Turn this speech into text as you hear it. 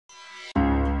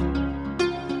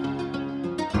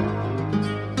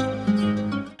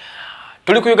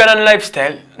Tuli ku Uganda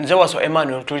lifestyle nze waso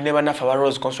Emmanuel tuli ne banafa ba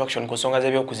Rose Construction ku nsonga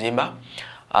z'ebyokuzimba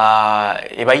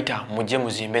ebayita mujje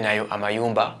muzimbe nayo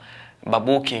amayumba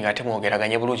babooking ate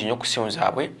mwogeraganye bulungi nnyo ku ssimu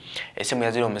zaabwe essimu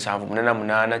ya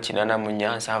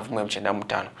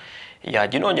 0788 ya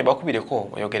ginonye bakubireko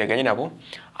oyogeraganye nabo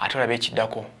ate olabe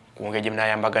ekiddako ku ngeri gye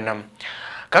munayambaganamu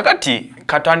kakati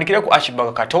katandikire ku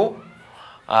Ashbug Kato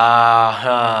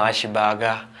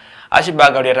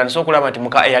Ashbug ali atandise okulaba nti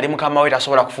yali mukama we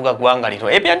tasobola kufuga ggwanga lino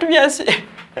ebintu byansi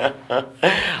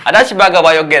ate Ashbug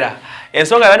bwayogera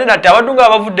ensonga yabadde nati abantu nga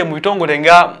bavudde mu bitongole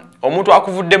nga omuntu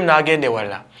akuvuddemu n'agenda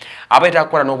ewala abaita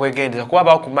kukola n'obwegendeza kuba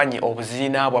bakumanyi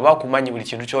obuziina bwe bakumanyi buli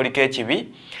kintu kyoliko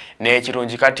ekibi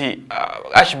n'ekirungi kati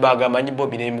Ashbug amanyi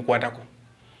Bobi n'ebimukwatako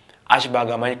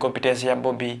Ashbug amanyi competence ya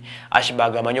Bobi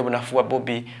Ashbug amanyi obunafu bwa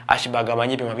Bobi Ashbug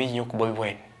amanyi ebintu bingi nnyo ku Bobi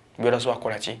Wine byolaso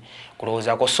akola ki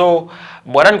kulowoozaako so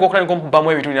bw'atandika okutandika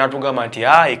omubamu ebintu n'atugamba nti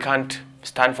he can't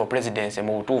stand for presidency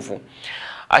mu butuufu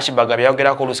Ashbug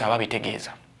byayogerako oluusi aba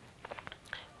bitegeeza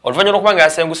oluvannyuma lw'okubanga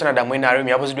yasengusa naddamu NRM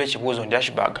yabuziddwa ekibuuzo nti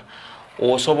Ashbug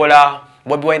osobola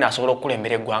Bobi Wine asobola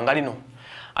okukulembera eggwanga lino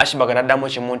Ashbug n'addamu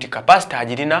kimu nti kapasite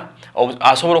agirina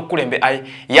asobola okukulembera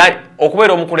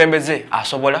okubeera omukulembeze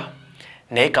asobola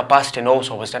naye kapasite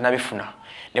n'obusobozi tannabifuna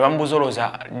ne bamubuuza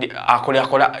olowooza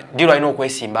akola ddiiro alina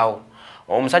okwesimbawo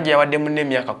omusajja yawadde munne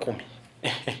emyaka 10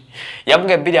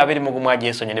 yavuga 2021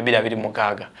 agyesonye ne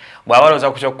 2026 bw'aba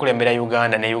alowooza ku ky'okukulembera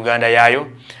Uganda ne Uganda yaayo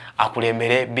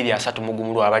akulembere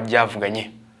 2031 abajja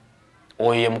avuganye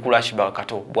oyo ye mukulu Ashbug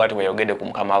Kato bw'ati bwe yogedde ku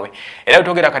mukama we era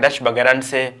bitogera kati Ashbug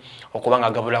yarandise okuba nga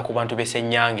agabula ku bantu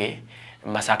b'Essenyange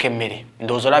Masaka emmere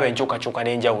ndowooza olaba enkyukakyuka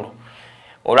n'enjawulo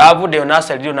olwavuddeyo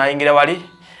n'asaliriyo n'ayingira wali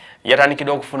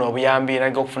yatandikidde okufuna obuyambi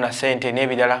n'alina okufuna ssente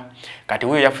n'ebirala kati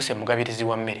wuyo yafuse mugabirizi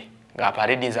wa mmere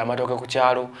ng'aparedinza amatooke ku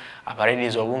kyalo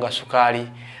aparedinza obunga sukaali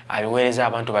abiweereza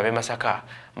abantu babe Masaka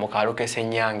mu kaalo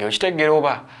k'Essenyange okitegeera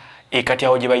oba kati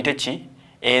awo gye bayite ki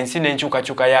ensi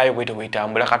n'enkyukakyuka yaayo bwete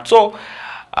bwetambula kati so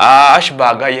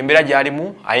Ashbug yembeera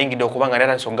gy'alimu ayingidde okuba nga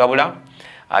natandise okugabula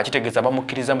kitegeeza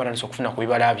bamukkiriza batandise okufuna ku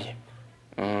bibala bye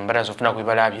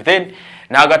then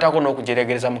n'agattako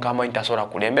n'okujeregereza mukama we tasobola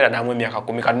kulembera namwe emyaka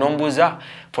 10 kati nombuuza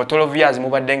for 12 years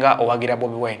mubadde nga owagira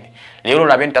Bobi Wine leero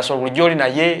olabe nti tasobola bulijjo oli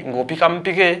naye ng'opika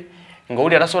mupike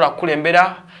ng'owuli atasobola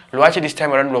kukulembera lwaki this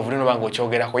time around lovulino banga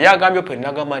okyogerako yagambye open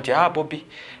n'agamba nti Bobi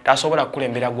tasobola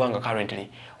kukulembera ggwanga currently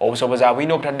obusobozi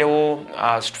abulina obutaddewo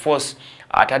force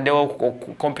ataddewo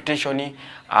competition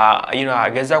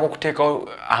agezaako okuteekawo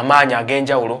amaanyi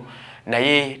ag'enjawulo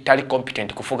naye tali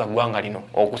competent kufuga ggwanga lino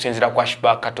okusinziira ku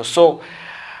Ashbug Kato so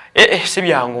si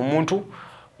byangu omuntu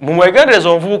mumwegendereza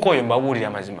omuvubuka oyo mbabuulira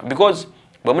amazima because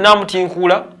bwe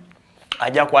munaamutinkuula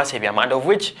ajja kwasa ebyamanda of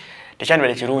which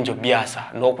tekyandibadde kirungi obyasa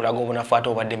n'okulaga obunafu ate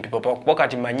obadde mpipa kuba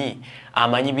kati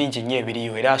amanyi bingi nnyo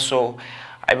ebiriyo era so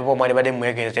ebipa mwali badde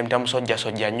mumwegendereza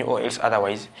mutamusojjasojja nnyo or else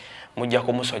otherwise mujja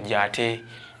kumusojja ate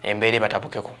embeera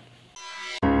ebatapukeko